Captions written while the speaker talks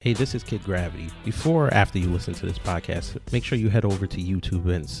Hey, this is Kid Gravity. Before or after you listen to this podcast, make sure you head over to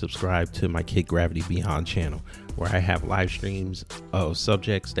YouTube and subscribe to my Kid Gravity Beyond channel, where I have live streams of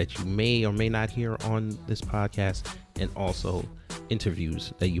subjects that you may or may not hear on this podcast, and also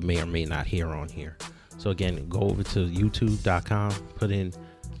interviews that you may or may not hear on here. So again, go over to youtube.com, put in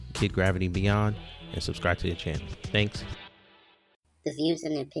Kid Gravity Beyond, and subscribe to the channel. Thanks. The views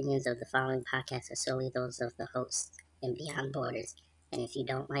and opinions of the following podcast are solely those of the hosts and Beyond Borders. And if you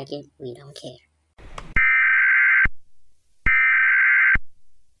don't like it, we don't care.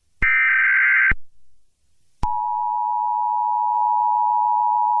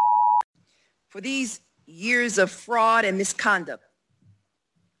 For these years of fraud and misconduct,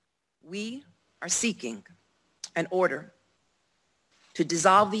 we are seeking an order to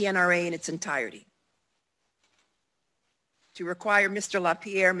dissolve the NRA in its entirety, to require Mr.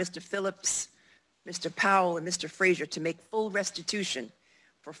 LaPierre, Mr. Phillips, Mr. Powell, and Mr. Frazier to make full restitution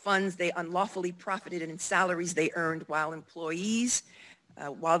for funds they unlawfully profited and salaries they earned while employees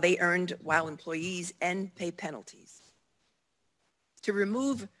and pay penalties. To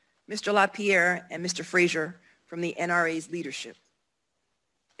remove Mr. LaPierre and Mr. Frazier from the NRA's leadership,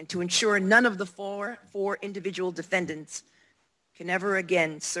 and to ensure none of the four individual defendants can ever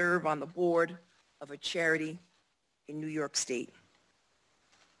again serve on the board of a charity in New York State.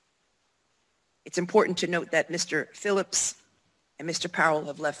 It's important to note that Mr. Phillips and Mr. Powell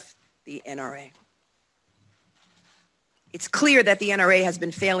have left the NRA. It's clear that the NRA has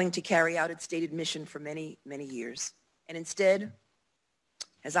been failing to carry out its stated mission for many, many years, and instead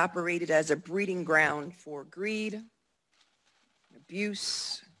has operated as a breeding ground for greed,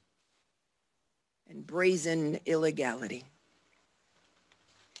 abuse, and brazen illegality.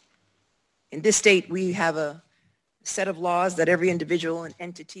 In this state, we have a set of laws that every individual and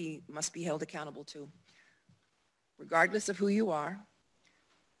entity must be held accountable to, regardless of who you are,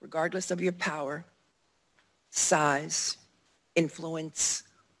 regardless of your power, size, influence,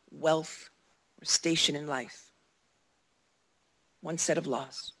 wealth, or station in life. One set of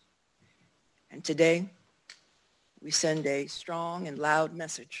laws. And today, we send a strong and loud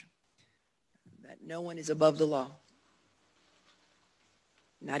message that no one is above the law,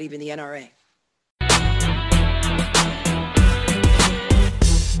 not even the NRA.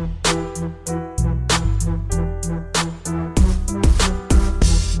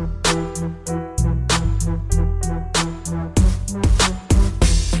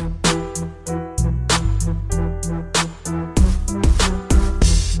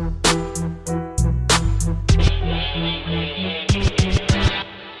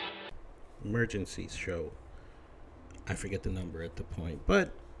 Emergencies show. I forget the number at the point,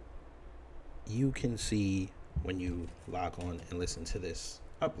 but you can see when you log on and listen to this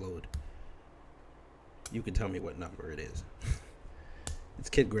upload, you can tell me what number it is. It's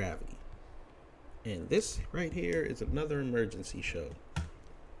Kid Gravity. And this right here is another emergency show.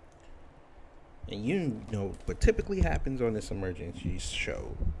 And you know what typically happens on this emergency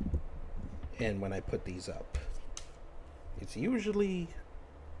show, and when I put these up, it's usually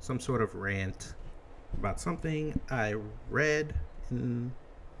some sort of rant about something I read in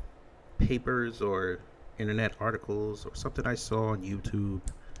papers or internet articles, or something I saw on YouTube,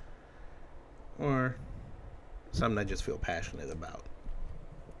 or something I just feel passionate about.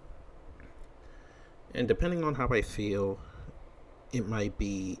 And depending on how I feel, it might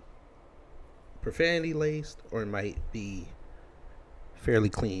be profanity laced, or it might be fairly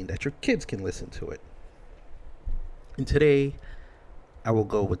clean that your kids can listen to it. And today, I will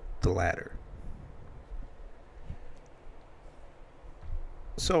go with the latter.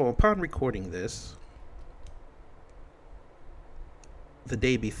 So, upon recording this, the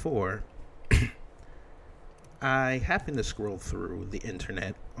day before, I happened to scroll through the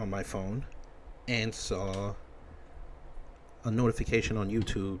internet on my phone and saw a notification on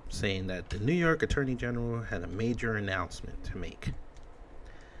YouTube saying that the New York Attorney General had a major announcement to make.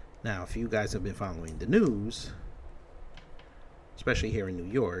 Now, if you guys have been following the news, especially here in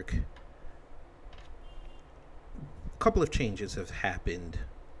New York, a couple of changes have happened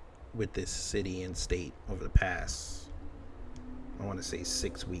with this city and state over the past, I want to say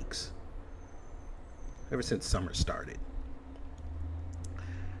 6 weeks, ever since summer started.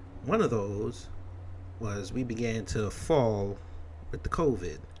 One of those was we began to fall with the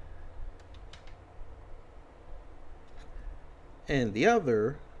COVID. And the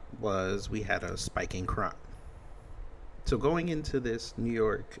other was we had a spike in crime. So going into this New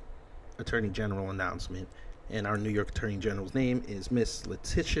York Attorney General announcement, and our New York Attorney General's name is Miss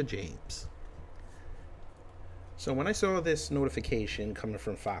Letitia James. So when I saw this notification coming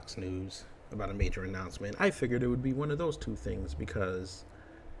from Fox News about a major announcement, I figured it would be one of those two things, because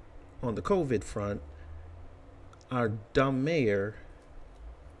on the COVID front, our dumb mayor,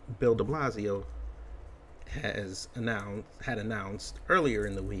 Bill de Blasio, had announced earlier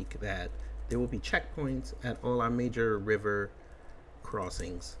in the week that there will be checkpoints at all our major river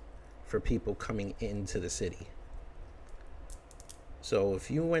crossings for people coming into the city. So if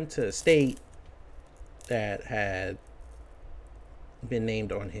you went to a state that had been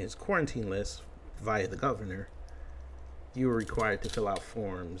named on his quarantine list via the governor, you were required to fill out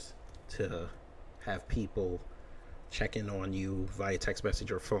forms to have people check in on you via text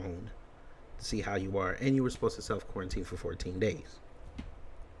message or phone to see how you are, and you were supposed to self-quarantine for 14 days.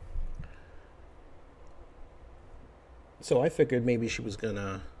 So I figured maybe she was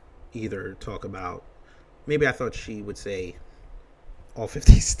gonna either talk about, maybe I thought she would say all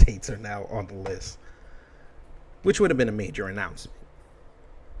 50 states are now on the list, which would have been a major announcement.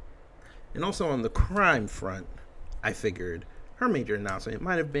 And also on the crime front, I figured her major announcement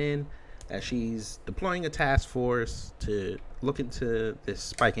might have been that she's deploying a task force to look into this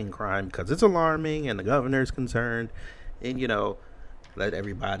spiking crime because it's alarming and the governor's concerned, and, you know, let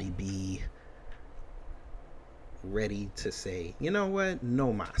everybody be ready to say, you know what,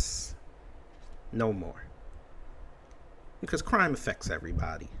 no mas, no more. Because crime affects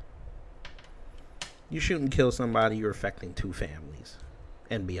everybody. You shoot and kill somebody, you're affecting 2 families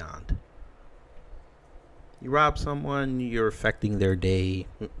and beyond. You rob someone, you're affecting their day,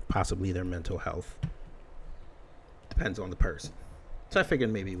 possibly their mental health. Depends on the person. So I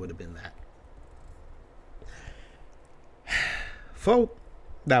figured maybe it would have been that. Folk,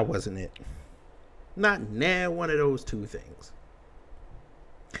 that wasn't it. Not one of those 2 things.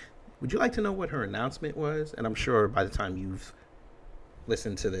 Would you like to know what her announcement was? And I'm sure by the time you've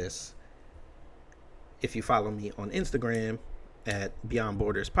listened to this, if you follow me on Instagram at Beyond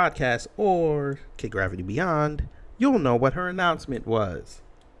Borders Podcast or Kid Gravity Beyond, you'll know what her announcement was.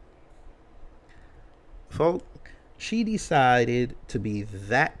 Folks, she decided to be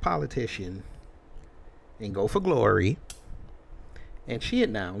that politician and go for glory, and she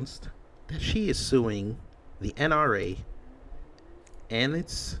announced that she is suing the NRA and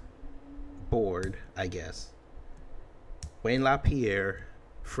its board, I guess, Wayne LaPierre,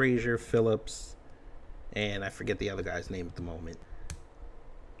 Frazier, Phillips, and I forget the other guy's name at the moment,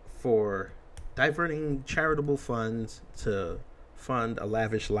 for diverting charitable funds to fund a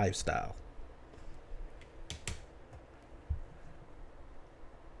lavish lifestyle.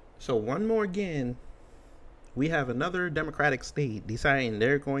 So one more again, we have another Democratic state deciding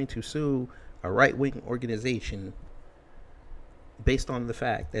they're going to sue a right-wing organization based on the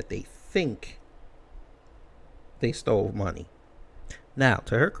fact that they think they stole money. Now,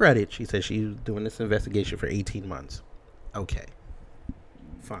 to her credit, she said she was doing this investigation for 18 months. Okay,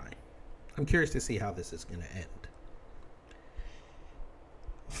 fine. I'm curious to see how this is going to end.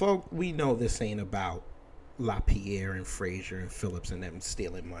 Folk, we know this ain't about LaPierre and Frazier and Phillips and them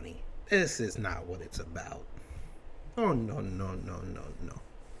stealing money. This is not what it's about. Oh, no.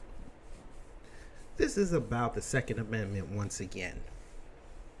 This is about the Second Amendment once again.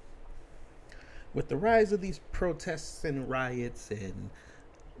 With the rise of these protests and riots and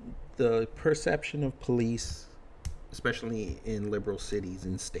the perception of police, especially in liberal cities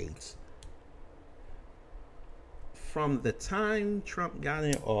and states, from the time Trump got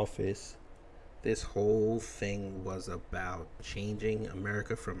in office, this whole thing was about changing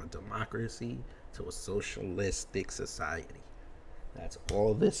America from a democracy to a socialistic society. That's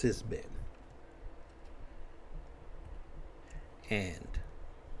all this has been. And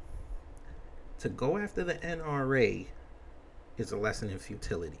to go after the NRA is a lesson in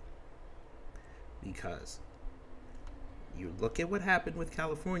futility. Because you look at what happened with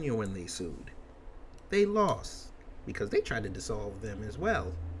California when they sued. They lost because they tried to dissolve them as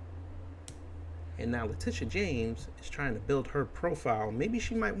well. And now Letitia James is trying to build her profile. Maybe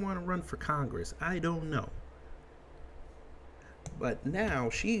she might want to run for Congress. I don't know. But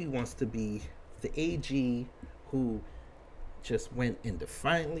now she wants to be the AG who just went and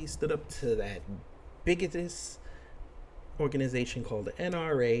defiantly stood up to that bigotous organization called the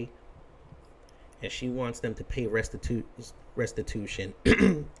NRA, and she wants them to pay restitution.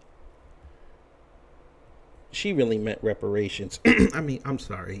 She really meant reparations. I'm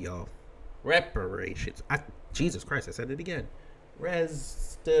sorry, y'all. Reparations. Jesus Christ, I said it again.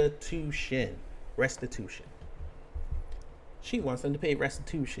 Restitution. She wants them to pay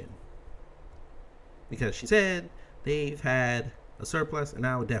restitution because she said they've had a surplus and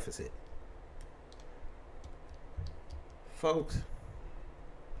now a deficit. Folks,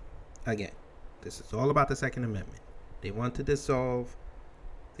 again, this is all about the Second Amendment. They want to dissolve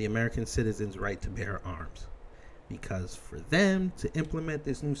the American citizens' right to bear arms. because for them to implement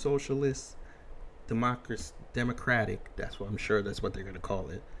this new socialist democratic, that's what I'm sure that's what they're going to call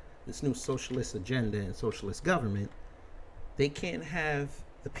it, this new socialist agenda and socialist government, they can't have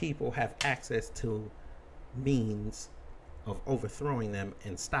the people have access to means of overthrowing them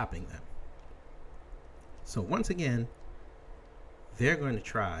and stopping them. So once again, they're going to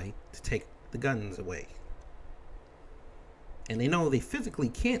try to take the guns away. And they know they physically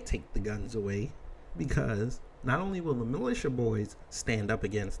can't take the guns away because not only will the militia boys stand up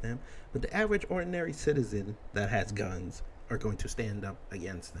against them, but the average ordinary citizen that has guns are going to stand up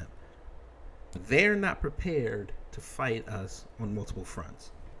against them. They're not prepared to fight us on multiple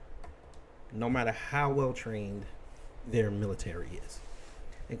fronts, no matter how well trained their military is.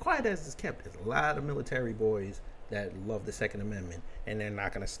 And quiet as it's kept, there's a lot of military boys that love the Second Amendment, and they're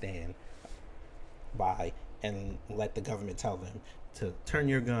not going to stand by and let the government tell them to turn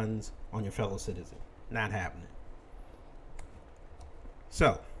your guns on your fellow citizen. Not happening.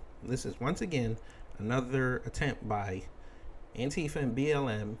 So, this is once again another attempt by Antifa and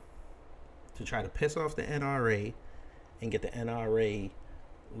BLM to try to piss off the NRA and get the NRA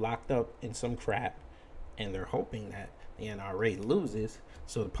locked up in some crap, and they're hoping that the NRA loses,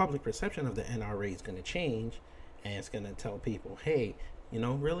 so the public perception of the NRA is going to change, and it's going to tell people, hey, you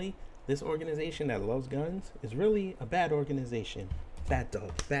know, really, this organization that loves guns is really a bad organization. Bad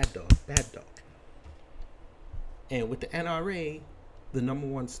dog, bad dog, bad dog. And with the NRA, the number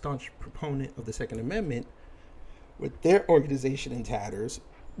one staunch proponent of the Second Amendment, with their organization in tatters,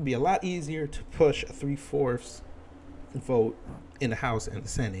 it'd be a lot easier to push a 3/4 vote in the House and the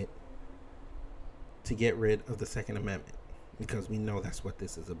Senate to get rid of the Second Amendment, because we know that's what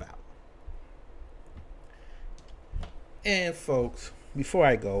this is about. And folks, before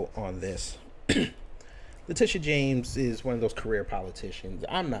I go on this, Letitia James is one of those career politicians.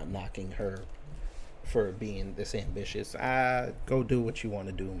 I'm not knocking her for being this ambitious. Go do what you want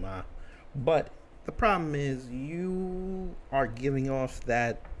to do, ma. But the problem is you are giving off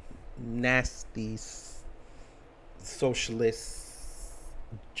that nasty socialist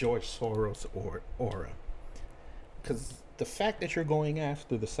George Soros aura. Because the fact that you're going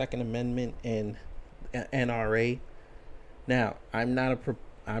after the Second Amendment and NRA, now I'm not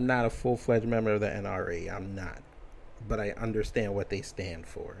a full-fledged member of the NRA. I'm not, but I understand what they stand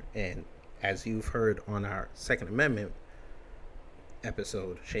for. And as you've heard on our Second Amendment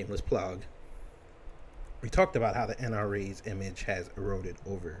episode, shameless plug, we talked about how the NRA's image has eroded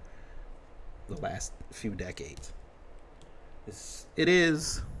over the last few decades. It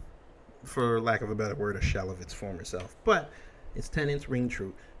is, for lack of a better word, a shell of its former self. But its tenets ring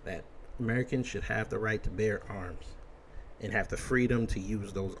true that Americans should have the right to bear arms and have the freedom to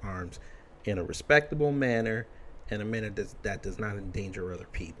use those arms in a respectable manner and a manner that does not endanger other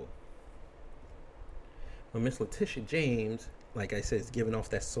people. But Miss Letitia James, like I said, is giving off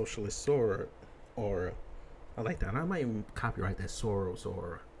that socialist aura. I like that. I might even copyright that Soros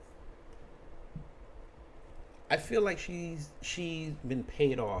aura. I feel like she's been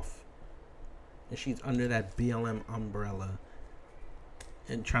paid off, and she's under that BLM umbrella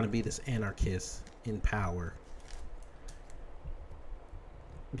and trying to be this anarchist in power,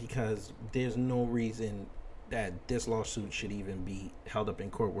 because there's no reason that this lawsuit should even be held up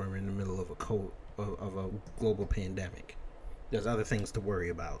in court when we're in the middle of a global pandemic. There's other things to worry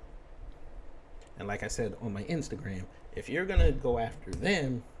about. And like I said on my Instagram, if you're going to go after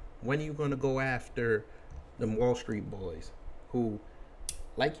them, when are you going to go after them Wall Street boys who,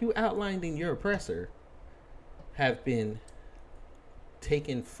 like you outlined in Your Oppressor, have been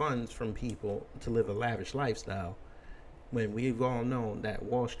taking funds from people to live a lavish lifestyle, when we've all known that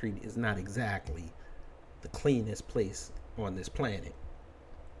Wall Street is not exactly the cleanest place on this planet?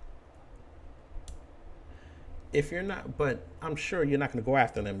 If you're not, but I'm sure you're not going to go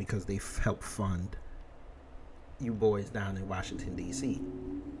after them because they help fund you boys down in Washington, D.C.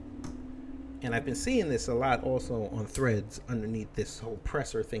 And I've been seeing this a lot also on threads underneath this whole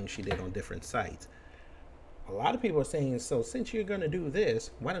presser thing she did on different sites. A lot of people are saying, so since you're going to do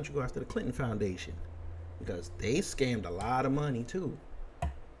this, why don't you go after the Clinton Foundation? Because they scammed a lot of money too,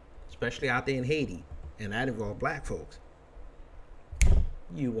 especially out there in Haiti, and that involved black folks.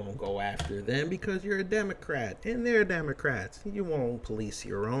 You won't go after them because you're a Democrat and they're Democrats. You won't police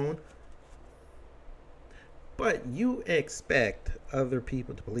your own. But you expect other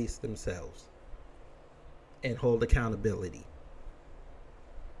people to police themselves and hold accountability.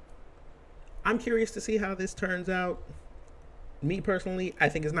 I'm curious to see how this turns out. Me personally, I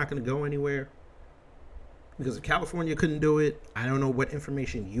think it's not going to go anywhere. Because if California couldn't do it, I don't know what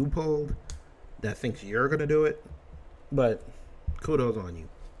information you pulled that thinks you're going to do it. But kudos on you.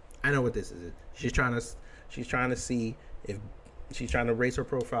 I know what this is. She's trying She's trying to see if she's trying to raise her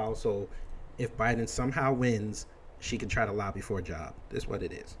profile, so if Biden somehow wins, she can try to lobby for a job. That's what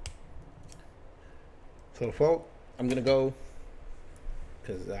it is. So, folks, I'm going to go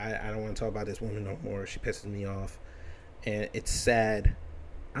because I don't want to talk about this woman no more. She pisses me off. And it's sad.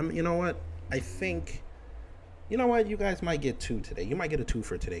 You know what? I think, you know what? You guys might get 2 today. You might get a 2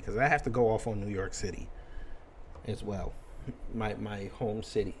 for today because I have to go off on New York City as well. My home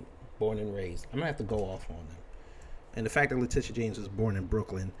city, born and raised. I'm going to have to go off on them. And the fact that Letitia James was born in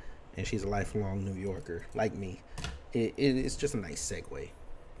Brooklyn and she's a lifelong New Yorker like me, it's just a nice segue.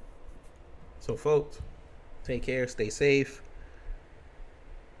 So, folks, take care, stay safe.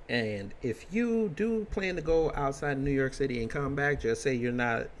 And if you do plan to go outside New York City and come back, just say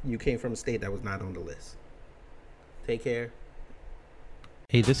you came from a state that was not on the list. Take care.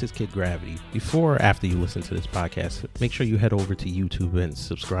 Hey, this is Kid Gravity. Before or after you listen to this podcast, make sure you head over to YouTube and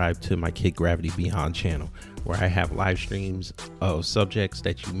subscribe to my Kid Gravity Beyond channel, where I have live streams of subjects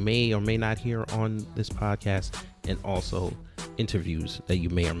that you may or may not hear on this podcast, and also interviews that you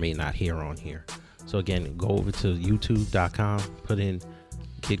may or may not hear on here. So again, go over to youtube.com, put in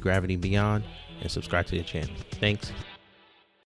Kid Gravity Beyond, and subscribe to the channel. Thanks.